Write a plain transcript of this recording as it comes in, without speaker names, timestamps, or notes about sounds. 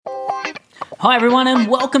Hi everyone and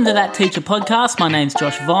welcome to That Teacher Podcast. My name's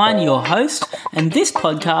Josh Vine, your host, and this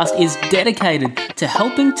podcast is dedicated to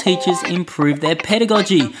helping teachers improve their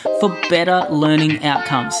pedagogy for better learning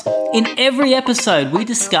outcomes. In every episode, we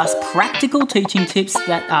discuss practical teaching tips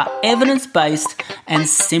that are evidence-based and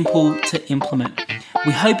simple to implement.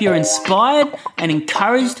 We hope you're inspired and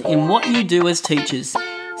encouraged in what you do as teachers.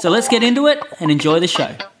 So let's get into it and enjoy the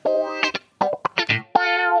show.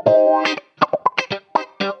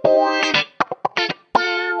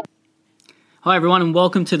 Hi everyone and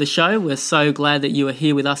welcome to the show. We're so glad that you are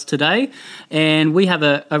here with us today, and we have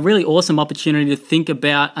a really awesome opportunity to think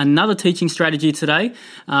about another teaching strategy today.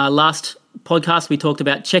 Last podcast we talked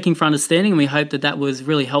about checking for understanding, and we hope that was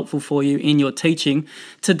really helpful for you in your teaching.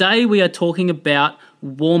 Today we are talking about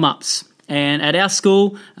warm-ups. And at our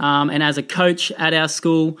school, and as a coach at our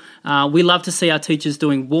school, we love to see our teachers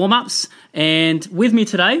doing warm-ups. And with me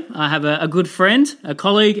today, I have a good friend, a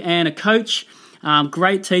colleague and a coach.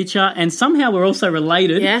 Great teacher, and somehow we're also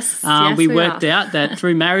related. Yes, we worked out that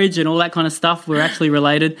through marriage and all that kind of stuff, we're actually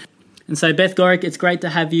related. And so, Beth Gorick, it's great to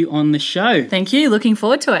have you on the show. Thank you. Looking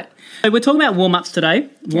forward to it. So we're talking about warm-ups today.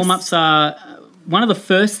 Yes. Warm-ups are one of the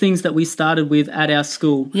first things that we started with at our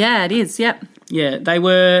school. Yeah, it is. Yep. Yeah, they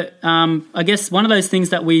were, I guess, one of those things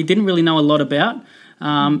that we didn't really know a lot about,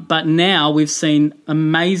 but now we've seen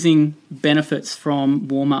amazing benefits from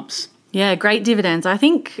warm-ups. Yeah, great dividends. I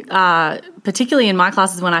think particularly in my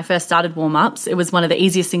classes when I first started warm-ups, it was one of the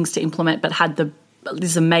easiest things to implement, but had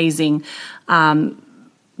this amazing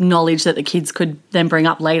knowledge that the kids could then bring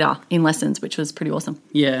up later in lessons, which was pretty awesome.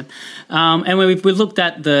 Yeah, and we've looked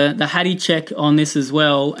at the Hattie check on this as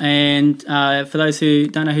well, and for those who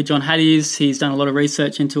don't know who John Hattie is, he's done a lot of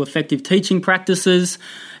research into effective teaching practices.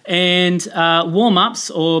 And warm-ups,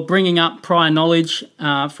 or bringing up prior knowledge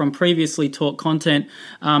from previously taught content,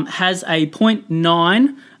 has a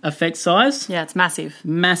 0.9 effect size. Yeah, it's massive.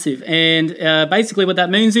 Massive. And basically what that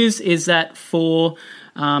means is that for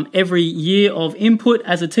every year of input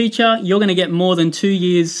as a teacher, you're going to get more than 2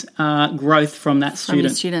 years growth from that student. From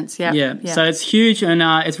your students, yeah. Yeah. So it's huge, and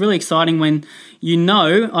it's really exciting when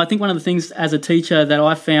I think one of the things as a teacher that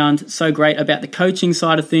I found so great about the coaching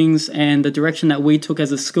side of things and the direction that we took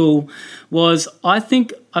as a school was I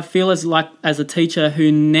feel as a teacher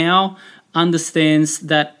who now understands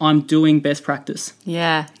that I'm doing best practice.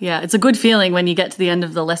 Yeah. It's a good feeling when you get to the end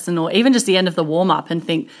of the lesson or even just the end of the warm-up and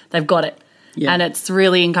think they've got it. Yeah. And it's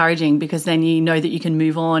really encouraging because then you know that you can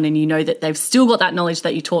move on and you know that they've still got that knowledge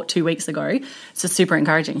that you taught 2 weeks ago. It's just super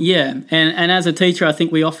encouraging. Yeah, and as a teacher, I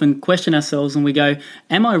think we often question ourselves and we go,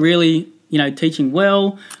 am I really, teaching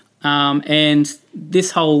well? And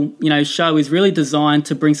this whole, show is really designed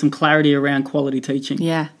to bring some clarity around quality teaching.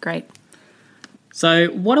 Yeah, great. So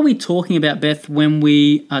what are we talking about, Beth, when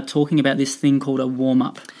we are talking about this thing called a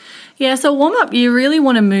warm-up? Yeah, so warm-up, you really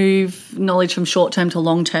want to move knowledge from short-term to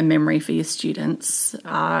long-term memory for your students.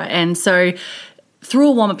 And so through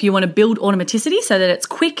a warm-up, you want to build automaticity so that it's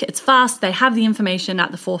quick, it's fast, they have the information at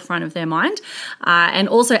the forefront of their mind, and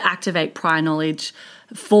also activate prior knowledge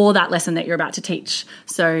for that lesson that you're about to teach.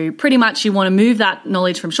 So pretty much you want to move that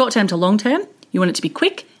knowledge from short-term to long-term. You want it to be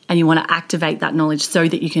quick, and you want to activate that knowledge so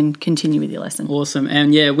that you can continue with your lesson. Awesome.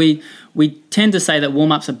 And yeah, we tend to say that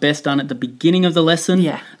warm-ups are best done at the beginning of the lesson.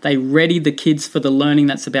 Yeah. They ready the kids for the learning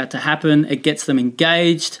that's about to happen. It gets them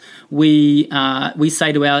engaged. We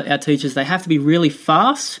say to our teachers, they have to be really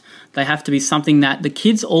fast. They have to be something that the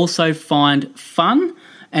kids also find fun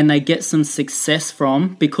and they get some success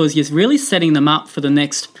from, because you're really setting them up for the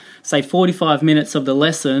next, say, 45 minutes of the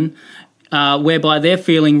lesson, whereby they're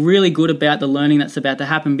feeling really good about the learning that's about to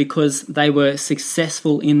happen because they were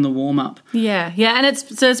successful in the warm-up. Yeah, and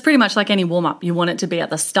it's pretty much like any warm-up. You want it to be at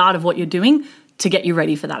the start of what you're doing to get you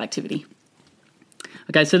ready for that activity.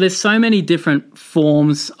 Okay, so there's so many different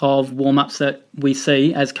forms of warm-ups that we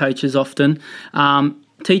see as coaches often.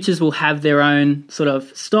 Teachers will have their own sort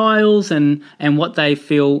of styles and what they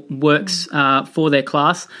feel works for their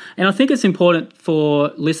class. And I think it's important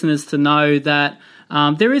for listeners to know that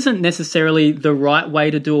there isn't necessarily the right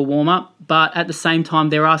way to do a warm-up, but at the same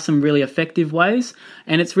time, there are some really effective ways.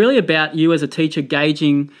 And it's really about you as a teacher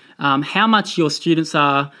gauging how much your students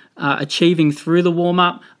are achieving through the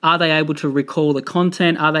warm-up. Are they able to recall the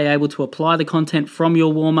content? Are they able to apply the content from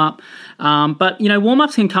your warm-up? But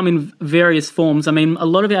warm-ups can come in various forms. I mean, a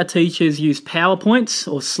lot of our teachers use PowerPoints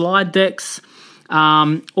or slide decks,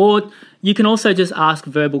 or you can also just ask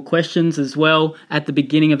verbal questions as well at the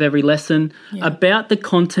beginning of every lesson about the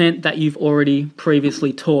content that you've already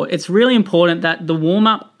previously taught. It's really important that the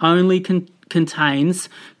warm-up only contains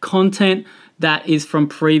content that is from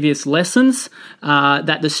previous lessons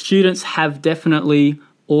that the students have definitely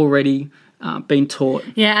already been taught.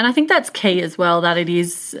 Yeah, and I think that's key as well, that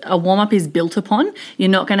a warm-up is built upon. You're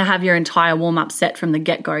not going to have your entire warm-up set from the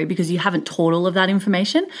get-go because you haven't taught all of that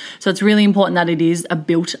information. So it's really important that it is a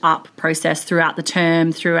built-up process throughout the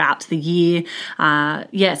term, throughout the year.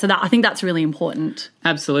 I think that's really important.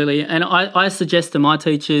 Absolutely. And I suggest to my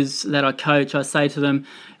teachers that I coach, I say to them,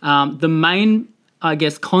 the main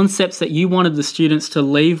concepts that you wanted the students to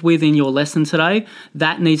leave with in your lesson today,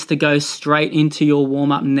 that needs to go straight into your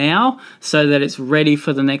warm-up now so that it's ready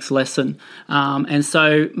for the next lesson. And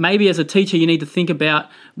so maybe as a teacher, you need to think about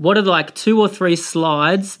what are like 2 or 3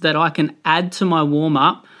 slides that I can add to my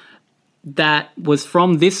warm-up that was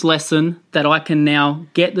from this lesson that I can now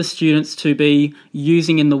get the students to be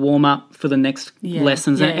using in the warm-up for the next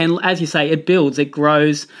lessons. Yeah. And as you say, it builds, it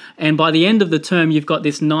grows. And by the end of the term, you've got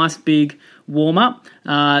this nice big warm-up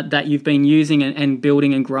that you've been using and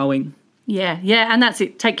building and growing. Yeah, and that's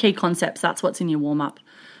it. Take key concepts. That's what's in your warm-up.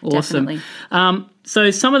 Awesome. Definitely.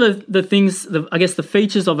 So some of the things, the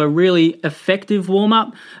features of a really effective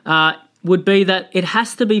warm-up would be that it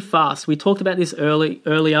has to be fast. We talked about this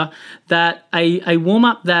earlier, that a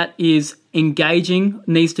warm-up that is engaging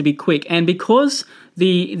needs to be quick. And because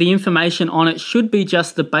the information on it should be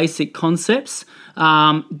just the basic concepts,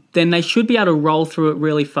 then they should be able to roll through it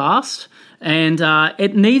really fast. And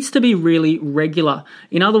it needs to be really regular.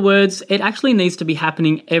 In other words, it actually needs to be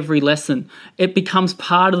happening every lesson. It becomes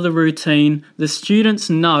part of the routine. The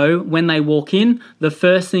students know when they walk in, the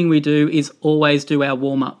first thing we do is always do our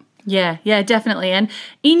warm-up. Yeah, definitely. And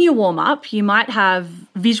in your warm-up, you might have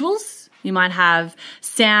visuals, you might have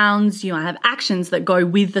sounds, you might have actions that go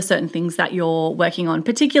with the certain things that you're working on.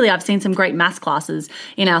 Particularly, I've seen some great maths classes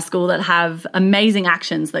in our school that have amazing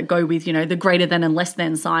actions that go with, the greater than and less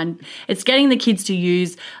than sign. It's getting the kids to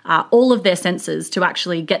use all of their senses to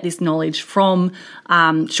actually get this knowledge from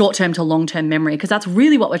short-term to long-term memory, because that's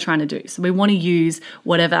really what we're trying to do. So we want to use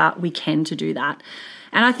whatever we can to do that.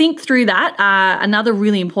 And I think through that, another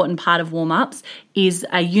really important part of warm-ups is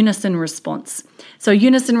a unison response. So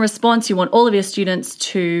unison response, you want all of your students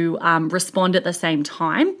to respond at the same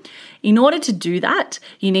time. In order to do that,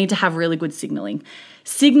 you need to have really good signalling.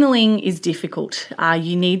 Signalling is difficult.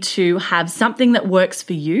 You need to have something that works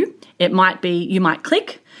for you. It might be, you might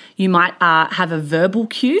click. You might have a verbal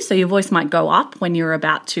cue, so your voice might go up when you're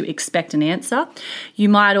about to expect an answer. You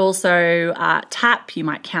might also tap, you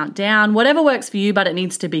might count down, whatever works for you, but it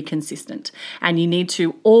needs to be consistent. And you need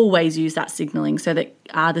to always use that signalling so that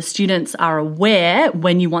the students are aware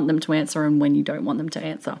when you want them to answer and when you don't want them to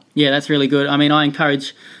answer. Yeah, that's really good. I mean, I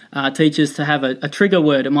encourage teachers to have a trigger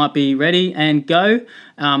word. It might be ready and go,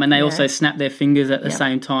 and they also snap their fingers at the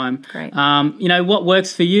same time. Great. What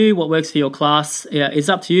works for you, what works for your class is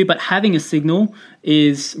up to you, but having a signal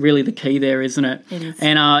is really the key there, isn't it? It is.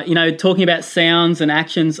 And, talking about sounds and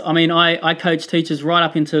actions, I mean, I coach teachers right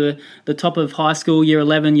up into the top of high school, year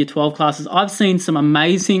 11, year 12 classes. I've seen some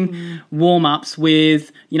amazing warm-ups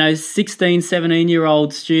with, 16,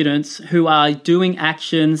 17-year-old students who are doing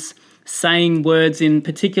actions, saying words in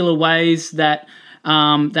particular ways that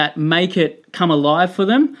make it come alive for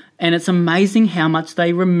them. And it's amazing how much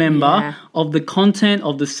they remember of the content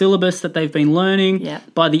of the syllabus that they've been learning. Yeah.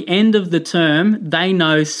 By the end of the term, they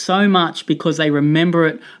know so much because they remember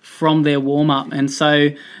it from their warm-up. And so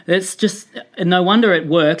it's just no wonder it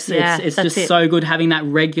works. Yeah, it's just so good having that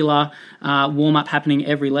regular warm-up happening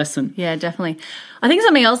every lesson. Yeah, definitely. I think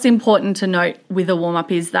something else important to note with a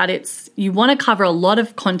warm-up is that you want to cover a lot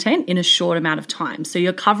of content in a short amount of time. So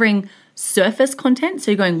you're covering surface content,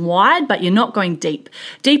 so you're going wide, but you're not going deep.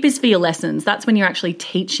 Deep is for your lessons. That's when you're actually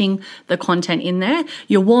teaching the content in there.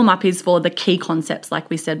 Your warm-up is for the key concepts, like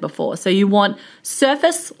we said before. So you want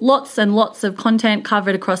surface, lots and lots of content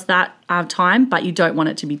covered across that time, but you don't want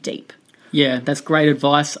it to be deep. Yeah, that's great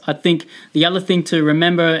advice. I think the other thing to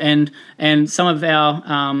remember, and some of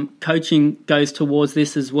our coaching goes towards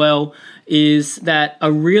this as well, is that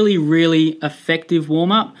a really, really effective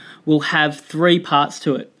warm-up will have 3 parts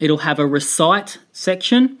to it. It'll have a recite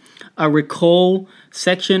section, a recall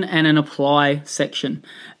section, and an apply section.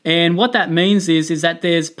 And what that means is that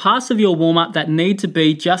there's parts of your warm-up that need to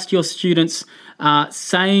be just your students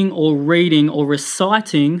saying or reading or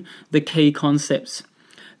reciting the key concepts.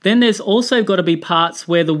 Then there's also got to be parts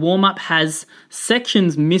where the warm-up has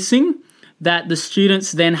sections missing that the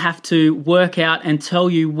students then have to work out and tell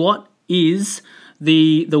you what is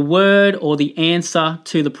the word or the answer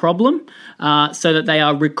to the problem, so that they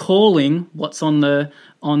are recalling what's on the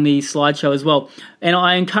on the slideshow as well. And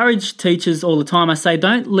I encourage teachers all the time. I say,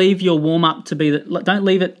 don't leave your warm-up don't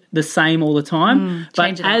leave it the same all the time.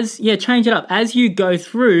 Change it up. As you go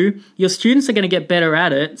through, your students are going to get better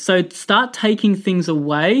at it. So start taking things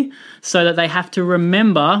away so that they have to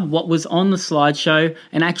remember what was on the slideshow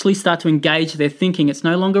and actually start to engage their thinking. It's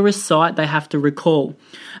no longer recite, they have to recall.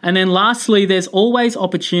 And then lastly, there's always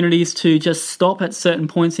opportunities to just stop at certain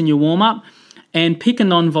points in your warm-up and pick a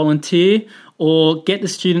non-volunteer or get the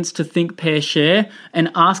students to think, pair, share,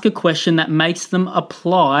 and ask a question that makes them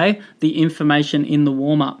apply the information in the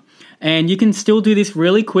warm-up. And you can still do this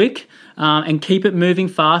really quick and keep it moving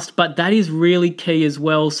fast, but that is really key as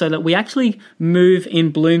well, so that we actually move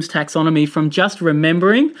in Bloom's taxonomy from just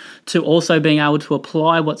remembering to also being able to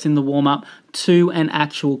apply what's in the warm-up to an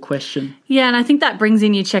actual question. Yeah, and I think that brings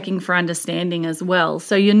in you checking for understanding as well.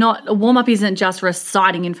 So a warm-up isn't just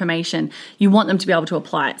reciting information. You want them to be able to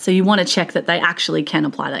apply it. So you want to check that they actually can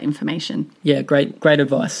apply that information. Yeah, great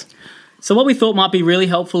advice. So what we thought might be really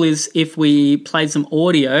helpful is if we played some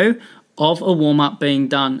audio of a warm-up being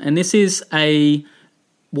done. And this is a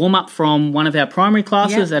warm-up from one of our primary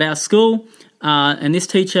classes at our school. And this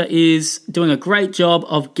teacher is doing a great job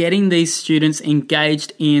of getting these students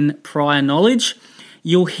engaged in prior knowledge.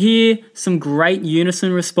 You'll hear some great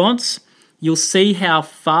unison response. You'll see how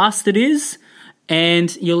fast it is.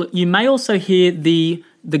 And you may also hear the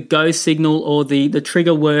go signal or the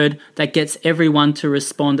trigger word that gets everyone to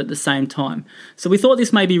respond at the same time. So we thought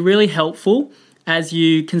this may be really helpful as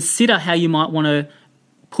you consider how you might want to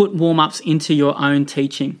put warm-ups into your own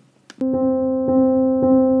teaching.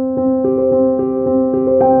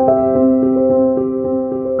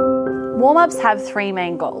 Warm-ups have three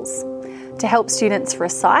main goals: to help students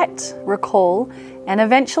recite, recall, and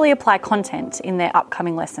eventually apply content in their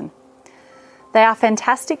upcoming lesson. They are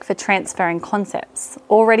fantastic for transferring concepts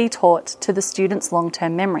already taught to the students'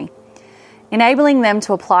 long-term memory, enabling them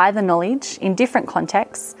to apply the knowledge in different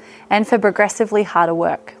contexts and for progressively harder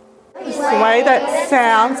work. It's the way that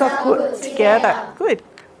sounds are put together. Good.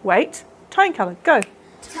 Wait. Tone colour. Go.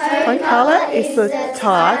 Tone colour is the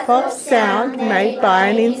type of sound made by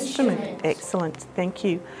an instrument. Excellent. Thank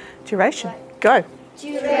you. Duration. Go.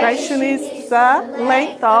 Duration is the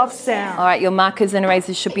length of sound. All right, your markers and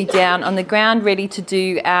erasers should be down on the ground, ready to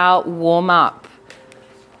do our warm-up.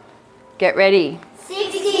 Get ready.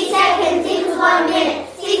 60 seconds equals 1 minute.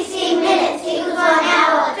 60 minutes equals 1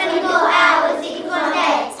 hour. 24 hours equals 1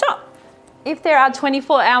 day. Stop. If there are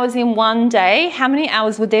 24 hours in one day, how many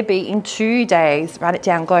hours would there be in 2 days? Write it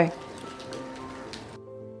down. Go.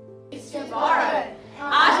 It's to borrow.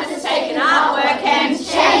 Art has taken artwork and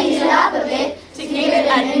changed it up a bit to give it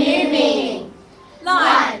a new meaning.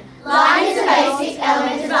 Line. Line is a basic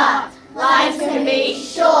element of art. Lines can be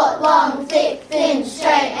short, long, thick, thin,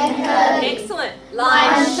 straight and curvy. Excellent.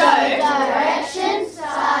 Lines show direction,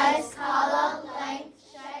 size, colour, length,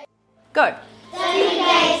 shape. Go. 30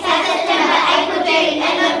 days have September, April, June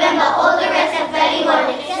and November. All the rest are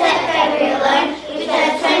 31 except February alone, which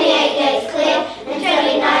has 28 days clear and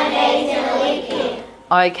 29 days in a leap year.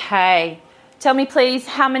 Okay. Tell me, please,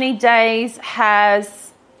 how many days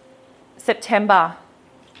has September?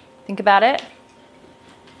 Think about it.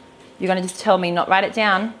 You're going to just tell me, not write it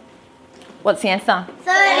down. What's the answer?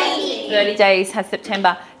 30. 30 days has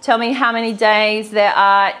September. Tell me how many days there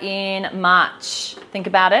are in March. Think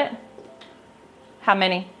about it. How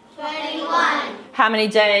many? 21. How many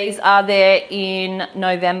days are there in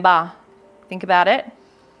November? Think about it.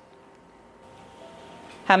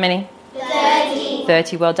 How many? 30.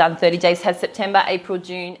 30, well done. 30 days has September, April,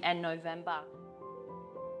 June and November.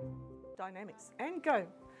 Dynamics. And go.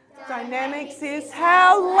 Dynamics is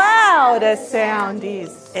how loud a sound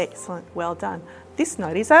is. Excellent. Well done. This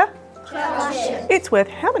note is a Percussion. It's worth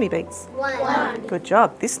how many beats? 1. Good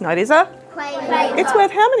job. This note is a Quaver. It's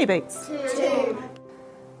worth how many beats? 2.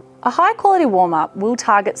 A high-quality warm-up will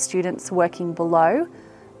target students working below,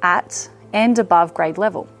 at, and above grade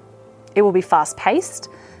level. It will be fast-paced,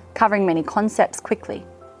 covering many concepts quickly.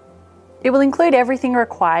 It will include everything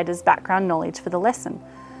required as background knowledge for the lesson,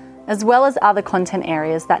 as well as other content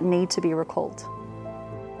areas that need to be recalled.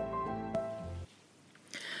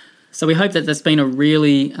 So we hope that that's been a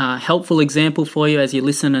really helpful example for you as you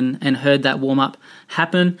listen and heard that warm-up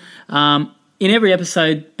happen. In every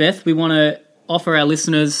episode, Beth, we want to offer our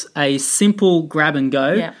listeners a simple grab and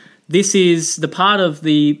go. Yeah. This is the part of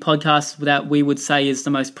the podcast that we would say is the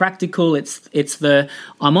most practical. It's the,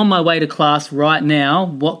 I'm on my way to class right now.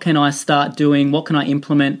 What can I start doing? What can I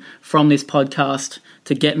implement from this podcast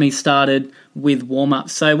to get me started with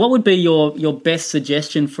warm-ups? So what would be your best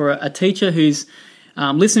suggestion for a teacher who's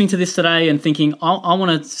listening to this today and thinking, I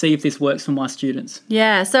want to see if this works for my students?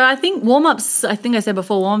 Yeah, so I think warm-ups, I think I said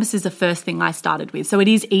before, warm-ups is the first thing I started with. So it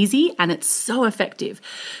is easy and it's so effective.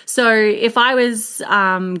 So if I was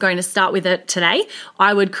going to start with it today,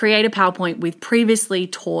 I would create a PowerPoint with previously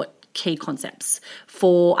taught key concepts.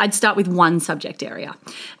 I'd start with one subject area.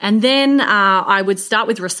 And then I would start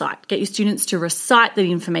with recite. Get your students to recite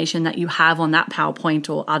the information that you have on that PowerPoint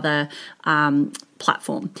or other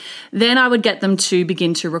platform. Then I would get them to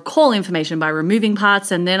begin to recall information by removing parts,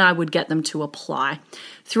 and then I would get them to apply.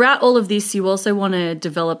 Throughout all of this, you also want to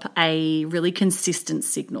develop a really consistent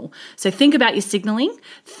signal. So think about your signaling,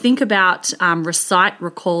 think about recite,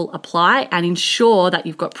 recall, apply, and ensure that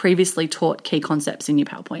you've got previously taught key concepts in your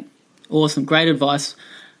PowerPoint. Awesome. Great advice.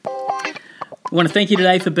 I want to thank you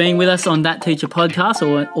today for being with us on That Teacher podcast.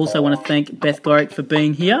 I also want to thank Beth Gorick for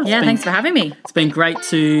being here. Thanks for having me. It's been great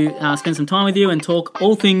to spend some time with you and talk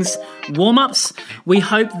all things warm-ups. We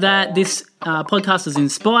hope that this podcast has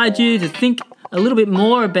inspired you to think a little bit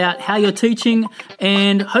more about how you're teaching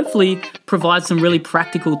and hopefully provide some really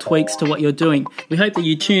practical tweaks to what you're doing. We hope that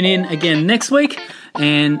you tune in again next week,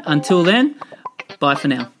 and until then, bye for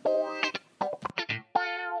now.